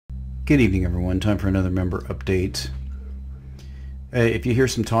Good evening, everyone. Time for another member update. If you hear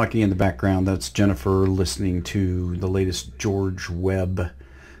some talking in the background, that's Jennifer listening to the latest George Webb.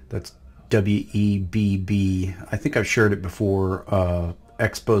 That's W-E-B-B. I think I've shared it before.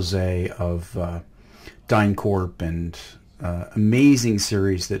 Expose of DynCorp and amazing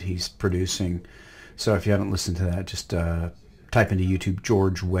series that he's producing. So if you haven't listened to that, just type into YouTube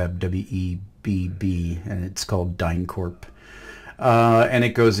George Webb, W-E-B-B, and it's called DynCorp. And it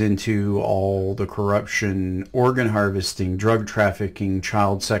goes into all the corruption, organ harvesting, drug trafficking,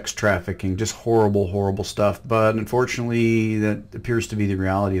 child sex trafficking, just horrible, horrible stuff. But unfortunately, that appears to be the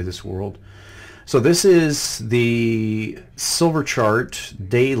reality of this world. So this is the silver chart,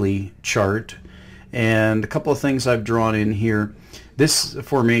 daily chart, and a couple of things I've drawn in here. This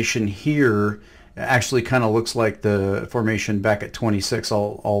formation here actually kind of looks like the formation back at 26.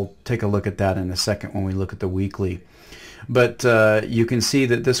 I'll take a look at that in a second when we look at the weekly. But you can see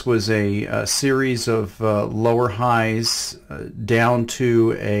that this was a series of lower highs down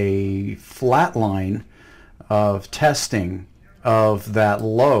to a flat line of testing of that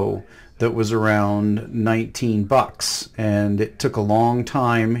low that was around 19 bucks. And it took a long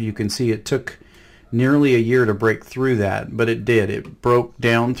time. You can see it took nearly a year to break through that, but it did. It broke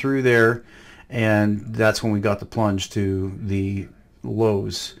down through there, and that's when we got the plunge to the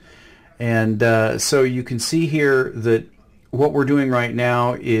lows. And so you can see here that what we're doing right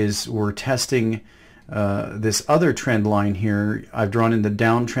now is we're testing this other trend line here. I've drawn in the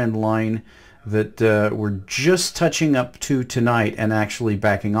downtrend line that we're just touching up to tonight and actually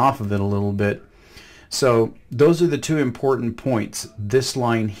backing off of it a little bit. So those are the two important points. This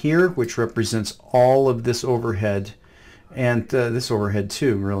line here, which represents all of this overhead, and this overhead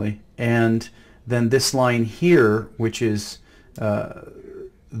too, really. And then this line here, which is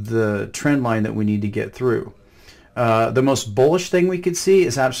the trend line that we need to get through. The most bullish thing we could see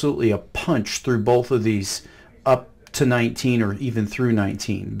is absolutely a punch through both of these up to 19 or even through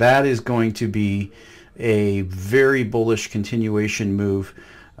 19. That is going to be a very bullish continuation move.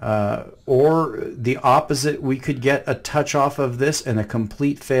 Or the opposite, we could get a touch off of this and a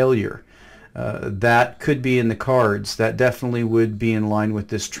complete failure. That could be in the cards. That definitely would be in line with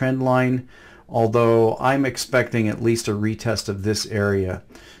this trend line, although I'm expecting at least a retest of this area.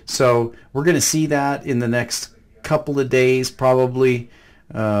 So we're going to see that in the next couple of days, probably,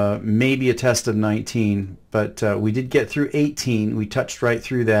 maybe a test of 19, but we did get through 18. We touched right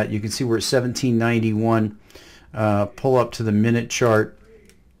through that. You can see we're at 1791. Pull up to the minute chart,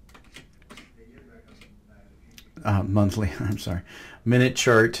 monthly, I'm sorry, minute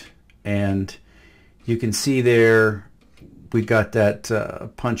chart, and you can see there we got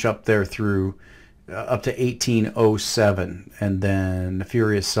that punch up there through up to 1807, and then a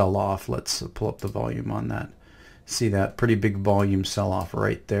furious sell-off. Let's pull up the volume on that. See that pretty big volume sell-off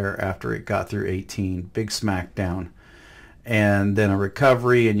right there after it got through 18. Big smackdown, and then a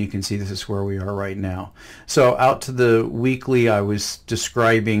recovery, and you can see this is where we are right now. So out to the weekly, I was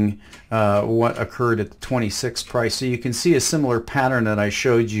describing what occurred at the 26 price. So you can see a similar pattern that I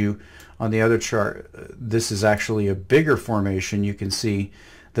showed you on the other chart. This is actually a bigger formation. You can see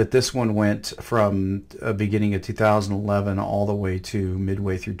that this one went from beginning of 2011 all the way to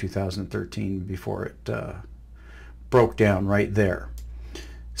midway through 2013 before it broke down right there.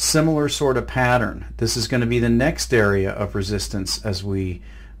 Similar sort of pattern. This is going to be the next area of resistance as we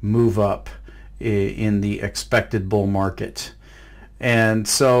move up in the expected bull market. And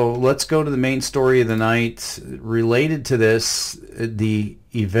so let's go to the main story of the night related to this, the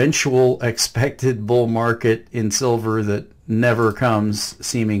eventual expected bull market in silver that never comes,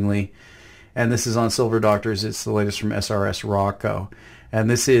 seemingly. And this is on Silver Doctors. It's the latest from SRS Rocco. And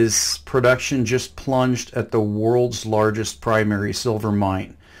this is production just plunged at the world's largest primary silver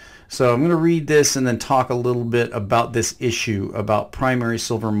mine. So I'm going to read this and then talk a little bit about this issue about primary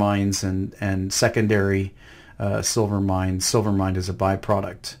silver mines and secondary silver mines, silver mined as a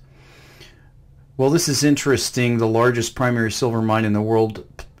byproduct. Well, this is interesting. The largest primary silver mine in the world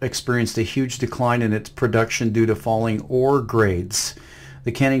experienced a huge decline in its production due to falling ore grades.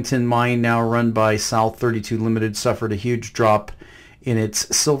 The Cannington mine, now run by South 32 Limited, suffered a huge drop in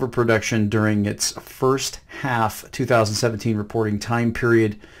its silver production during its first half 2017 reporting time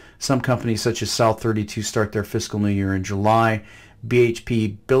period. Some companies such as South 32 start their fiscal new year in July.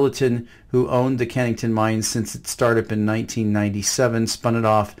 BHP Billiton, who owned the Cannington mine since its startup in 1997, spun it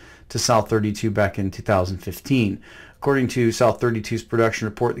off to South 32 back in 2015. According to South 32's production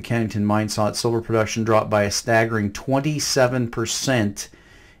report, the Cannington mine saw its silver production drop by a staggering 27%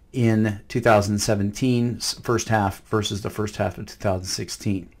 in 2017's first half versus the first half of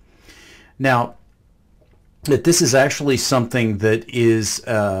 2016. Now, that this is actually something that is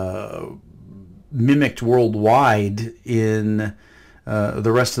mimicked worldwide in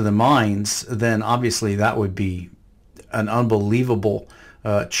the rest of the mines, then obviously that would be an unbelievable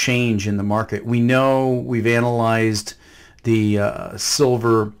change in the market. We know, we've analyzed the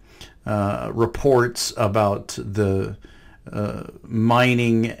silver reports about the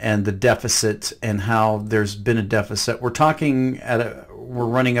mining and the deficit, and how there's been a deficit. We're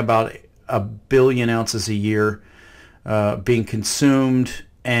running about 1 billion ounces a year being consumed,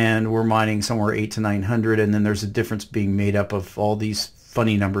 and we're mining somewhere 800 to 900, and then there's a difference being made up of all these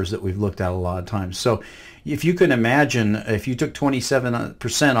funny numbers that we've looked at a lot of times. So if you can imagine, if you took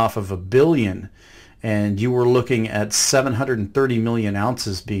 27% off of 1 billion and you were looking at 730 million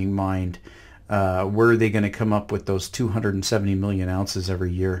ounces being mined, where are they going to come up with those 270 million ounces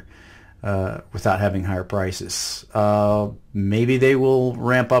every year without having higher prices? Maybe they will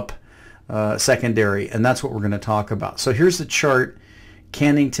ramp up secondary, and that's what we're going to talk about. So here's the chart.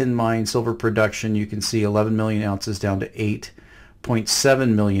 Cannington mine silver production. You can see 11 million ounces down to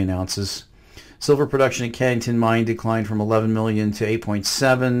 8.7 million ounces. Silver production at Cannington mine declined from 11 million to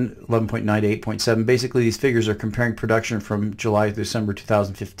 8.7, 11.9 to 8.7. Basically, these figures are comparing production from July to December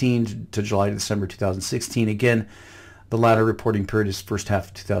 2015 to July to December 2016. Again, the latter reporting period is first half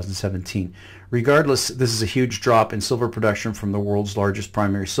of 2017. Regardless, this is a huge drop in silver production from the world's largest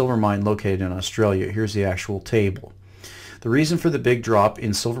primary silver mine located in Australia. Here's the actual table. The reason for the big drop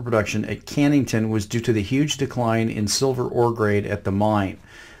in silver production at Cannington was due to the huge decline in silver ore grade at the mine.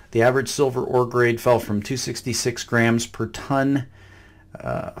 The average silver ore grade fell from 266 grams per ton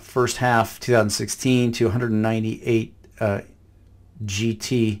first half 2016 to 198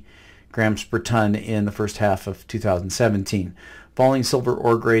 GT grams per ton in the first half of 2017. Falling silver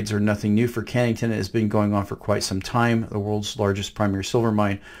ore grades are nothing new for Cannington. It has been going on for quite some time. The world's largest primary silver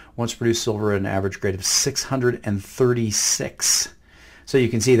mine once produced silver at an average grade of 636. So you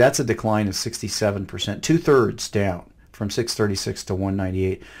can see that's a decline of 67%, two-thirds down from 636 to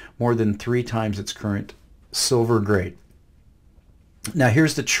 198, more than 3 times its current silver grade. Now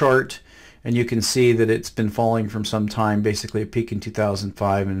here's the chart, and you can see that it's been falling from some time, basically a peak in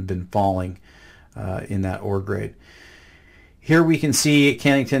 2005, and been falling in that ore grade. Here we can see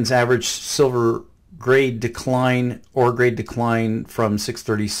Cannington's average silver grade decline, ore grade decline from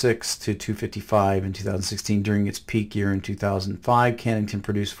 636 to 255 in 2016. During its peak year in 2005, Cannington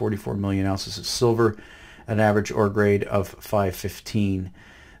produced 44 million ounces of silver at an average ore grade of 515.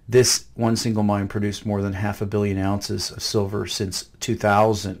 This one single mine produced more than 500 million ounces of silver since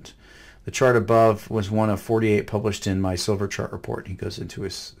 2000. The chart above was one of 48 published in my silver chart report. He goes into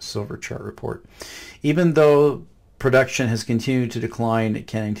his silver chart report. Even though production has continued to decline at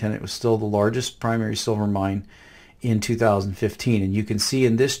Cannington, it was still the largest primary silver mine in 2015. And you can see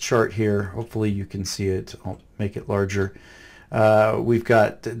in this chart here, hopefully you can see it, I'll make it larger. We've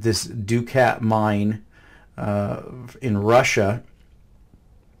got this Dukat mine in Russia.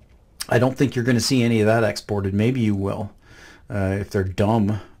 I don't think you're going to see any of that exported. Maybe you will if they're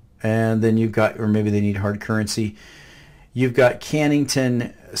dumb. And then you've got, or maybe they need hard currency. You've got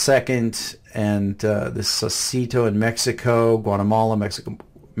Cannington second, and the Saucito in Mexico, Guatemala,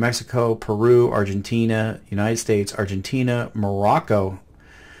 Mexico, Peru, Argentina, United States, Argentina, Morocco,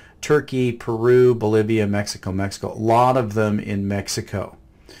 Turkey, Peru, Bolivia, Mexico. A lot of them in Mexico.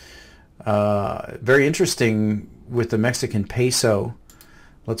 Very interesting with the Mexican peso.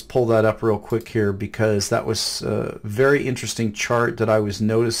 Let's pull that up real quick here, because that was a very interesting chart that I was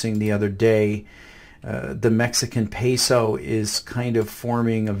noticing the other day. The Mexican peso is kind of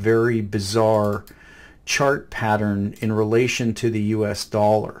forming a very bizarre chart pattern in relation to the US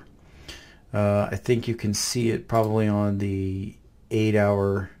dollar. I think you can see it probably on the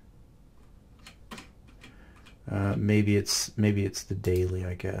 8-hour. Maybe it's the daily,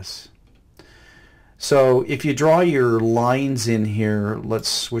 I guess. So if you draw your lines in here, let's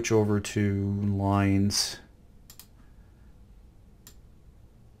switch over to lines.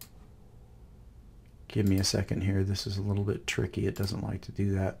 Give me a second here. This is a little bit tricky. It doesn't like to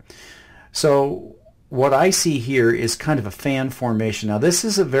do that. So what I see here is kind of a fan formation. Now this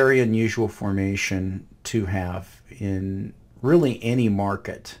is a very unusual formation to have in really any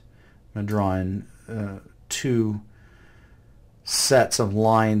market. I'm drawing two sets of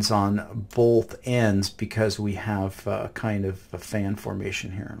lines on both ends because we have kind of a fan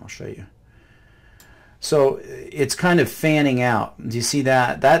formation here, and I'll show you. So it's kind of fanning out. Do you see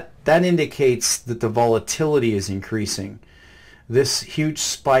that? That indicates that the volatility is increasing. This huge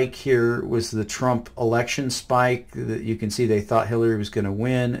spike here was the Trump election spike. You can see they thought Hillary was going to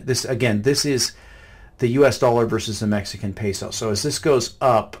win. This, again, this is the US dollar versus the Mexican peso. So as this goes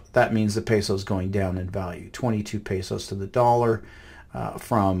up, that means the peso is going down in value. 22 pesos to the dollar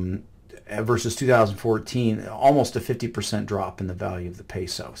from versus 2014, almost a 50% drop in the value of the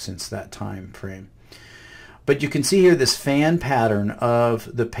peso since that time frame. But you can see here this fan pattern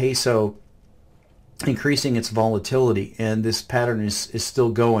of the peso increasing its volatility, and this pattern is still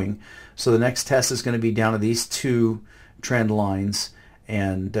going. So the next test is going to be down to these two trend lines,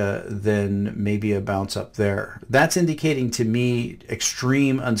 and then maybe a bounce up there. That's indicating to me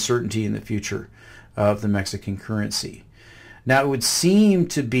extreme uncertainty in the future of the Mexican currency. Now, it would seem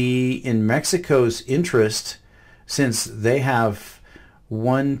to be in Mexico's interest, since they have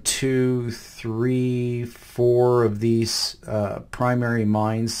 1, 2, 3, 4 of these primary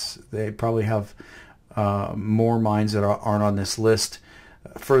mines. They probably have more mines that aren't on this list.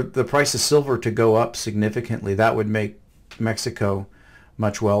 For the price of silver to go up significantly, that would make Mexico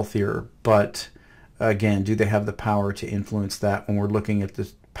much wealthier. But again, do they have the power to influence that when we're looking at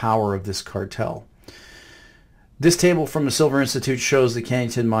the power of this cartel? This table from the Silver Institute shows the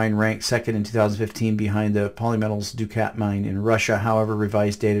Cannington mine ranked second in 2015 behind the Polymetals Dukat mine in Russia. However,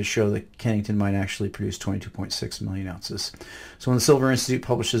 revised data show the Cannington mine actually produced 22.6 million ounces. So when the Silver Institute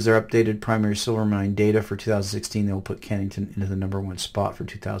publishes their updated primary silver mine data for 2016, they will put Cannington into the #1 spot for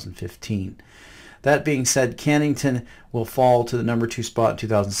 2015. That being said, Cannington will fall to the #2 spot in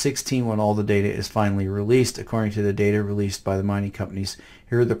 2016 when all the data is finally released. According to the data released by the mining companies,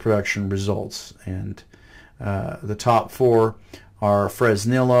 here are the production results. And the top 4 are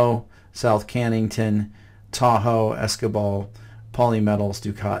Fresnillo, South Cannington, Tahoe, Escobal, Polymetals,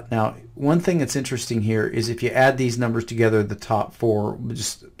 Dukat. Now, one thing that's interesting here is if you add these numbers together, the top 4,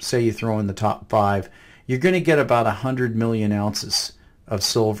 just say you throw in the top 5, you're going to get about 100 million ounces of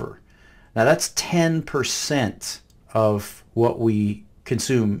silver. Now, that's 10% of what we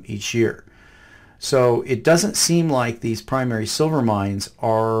consume each year. So it doesn't seem like these primary silver mines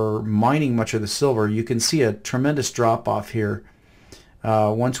are mining much of the silver. You can see a tremendous drop off here.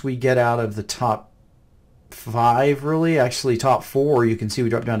 Once we get out of the top 5, really, actually top 4, you can see we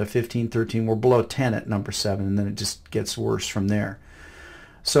drop down to 15, 13. We're below 10 at number 7, and then it just gets worse from there.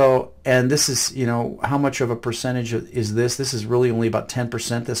 So, and this is, you know, how much of a percentage is this? This is really only about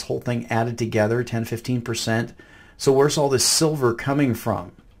 10%, this whole thing added together, 10, 15%. So where's all this silver coming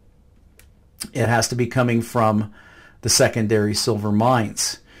from? It has to be coming from the secondary silver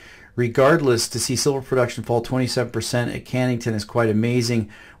mines. Regardless, to see silver production fall 27% at Cannington is quite amazing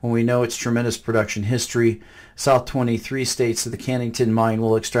when we know its tremendous production history. South 23 states that the Cannington mine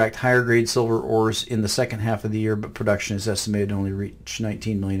will extract higher grade silver ores in the second half of the year, but production is estimated to only reach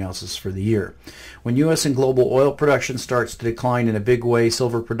 19 million ounces for the year. When U.S. and global oil production starts to decline in a big way,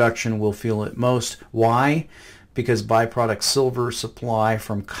 silver production will feel it most. Why? Because byproduct silver supply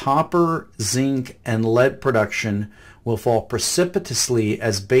from copper, zinc, and lead production will fall precipitously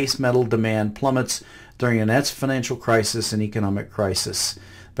as base metal demand plummets during a net financial crisis and economic crisis.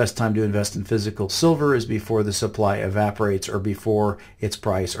 Best time to invest in physical silver is before the supply evaporates or before its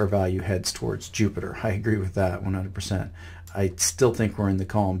price or value heads towards Jupiter. I agree with that 100%. I still think we're in the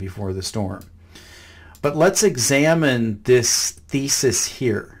calm before the storm. But let's examine this thesis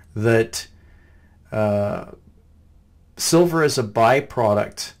here that silver as a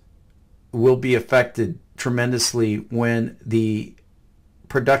byproduct will be affected tremendously when the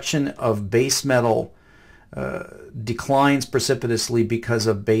production of base metal declines precipitously because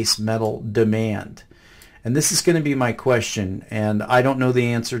of base metal demand. And this is going to be my question, and I don't know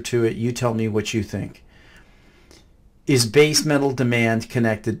the answer to it. You tell me what you think. Is base metal demand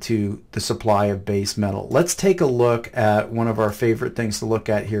connected to the supply of base metal? Let's take a look at one of our favorite things to look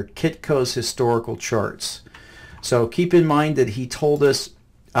at here, Kitco's historical charts. So keep in mind that he told us,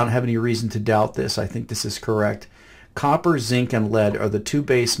 I don't have any reason to doubt this, I think this is correct, copper, zinc, and lead are the 2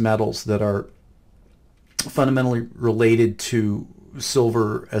 base metals that are fundamentally related to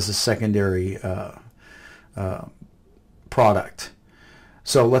silver as a secondary product.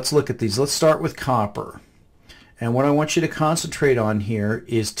 So let's look at these. Let's start with copper. And what I want you to concentrate on here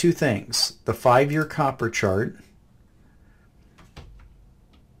is 2 things. The 5-year copper chart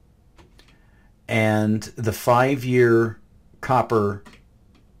and the 5-year copper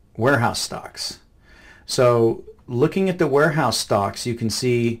warehouse stocks. So looking at the warehouse stocks, you can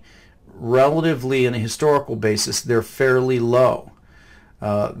see relatively on a historical basis, they're fairly low.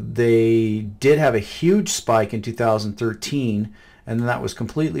 They did have a huge spike in 2013, and then that was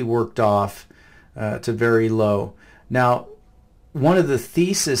completely worked off to very low. Now, one of the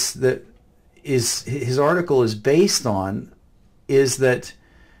theses that his article is based on is that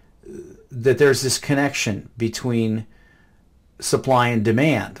there's this connection between supply and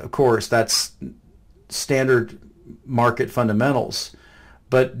demand. Of course, that's standard market fundamentals.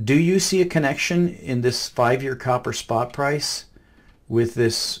 But do you see a connection in this 5-year copper spot price with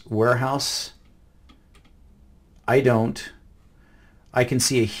this warehouse? I don't. I can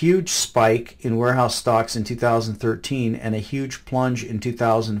see a huge spike in warehouse stocks in 2013 and a huge plunge in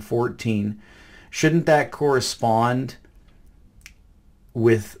 2014. Shouldn't that correspond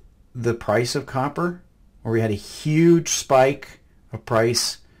with the price of copper, where we had a huge spike of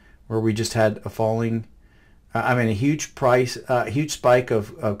price, where we just had a falling, a huge price, huge spike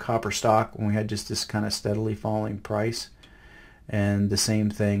of copper stock when we had just this kind of steadily falling price, and the same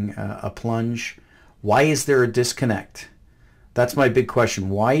thing, a plunge. Why is there a disconnect? That's my big question.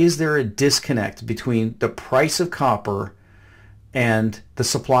 Why is there a disconnect between the price of copper and the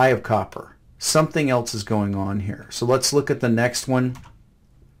supply of copper? Something else is going on here. So let's look at the next one.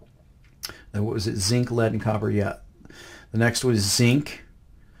 What was it? Zinc, lead, and copper. Yeah. The next was zinc.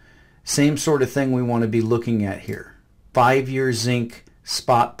 Same sort of thing we want to be looking at here. 5-year zinc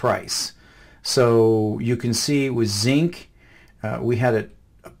spot price. So you can see with zinc, we had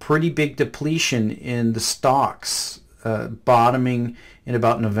a pretty big depletion in the stocks, bottoming in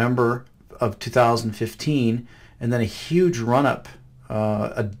about November of 2015, and then a huge run-up,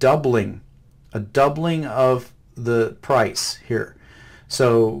 a doubling of the price here.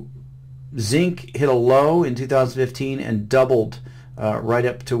 So zinc hit a low in 2015 and doubled right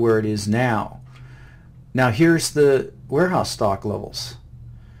up to where it is now. Now here's the warehouse stock levels.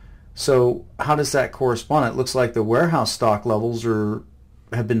 So how does that correspond? It looks like the warehouse stock levels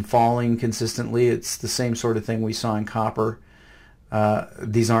have been falling consistently. It's the same sort of thing we saw in copper.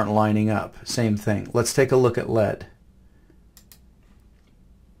 These aren't lining up. Same thing. Let's take a look at lead.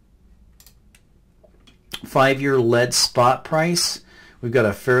 5-year lead spot price. We've got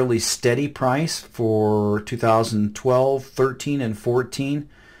a fairly steady price for 2012, 13, and 14.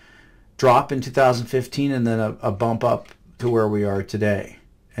 Drop in 2015, and then a bump up to where we are today.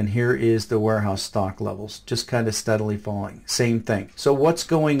 And here is the warehouse stock levels, just kind of steadily falling. Same thing. So what's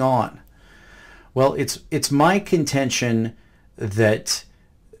going on? Well, it's my contention that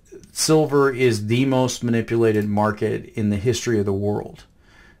silver is the most manipulated market in the history of the world,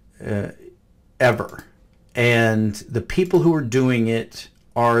 ever. And the people who are doing it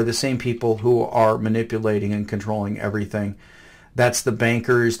are the same people who are manipulating and controlling everything. That's the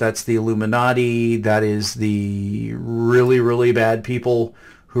bankers, that's the Illuminati, that is the really, really bad people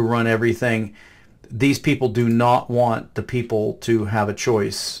who run everything. These people do not want the people to have a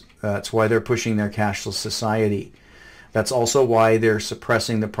choice. That's why they're pushing their cashless society. That's also why they're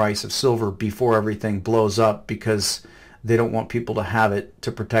suppressing the price of silver before everything blows up, because they don't want people to have it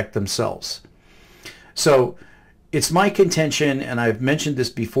to protect themselves. So it's my contention, and I've mentioned this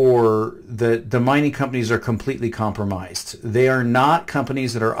before, that the mining companies are completely compromised. They are not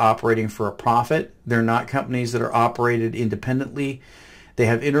companies that are operating for a profit. They're not companies that are operated independently. They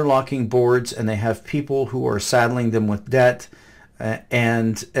have interlocking boards, and they have people who are saddling them with debt.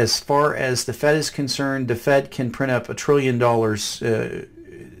 And as far as the Fed is concerned, the Fed can print up $1 trillion,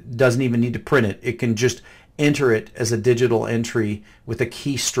 doesn't even need to print it. It can just enter it as a digital entry with a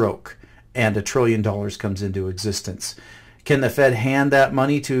keystroke, and $1 trillion comes into existence. Can the Fed hand that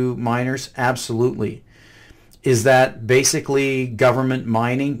money to miners? Absolutely. Is that basically government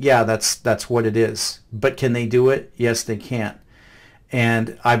mining? Yeah, that's what it is. But can they do it? Yes, they can.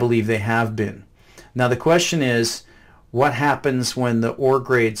 And I believe they have been. Now the question is, what happens when the ore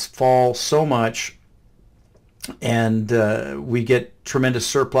grades fall so much and we get tremendous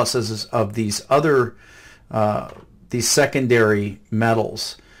surpluses of these other, these secondary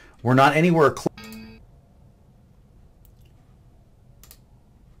metals? We're not anywhere close.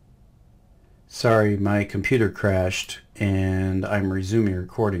 Sorry, my computer crashed and I'm resuming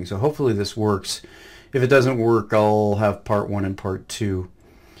recording. So hopefully this works. If it doesn't work, I'll have part 1 and part 2.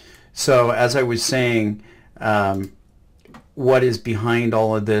 So as I was saying, what is behind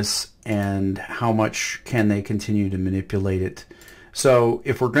all of this and how much can they continue to manipulate it? So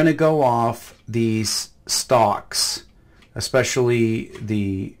if we're going to go off these stocks, especially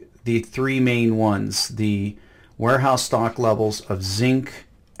the 3 main ones, the warehouse stock levels of zinc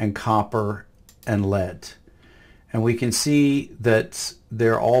and copper and lead, and we can see that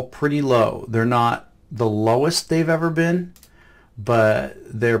they're all pretty low. They're not the lowest they've ever been, but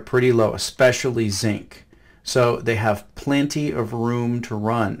they're pretty low, especially zinc. So they have plenty of room to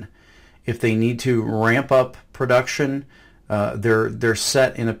run. If they need to ramp up production, they're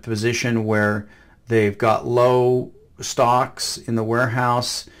set in a position where they've got low stocks in the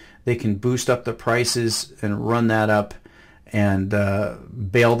warehouse. They can boost up the prices and run that up and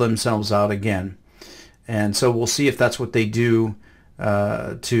bail themselves out again. And so we'll see if that's what they do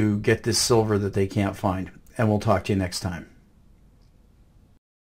to get this silver that they can't find. And we'll talk to you next time.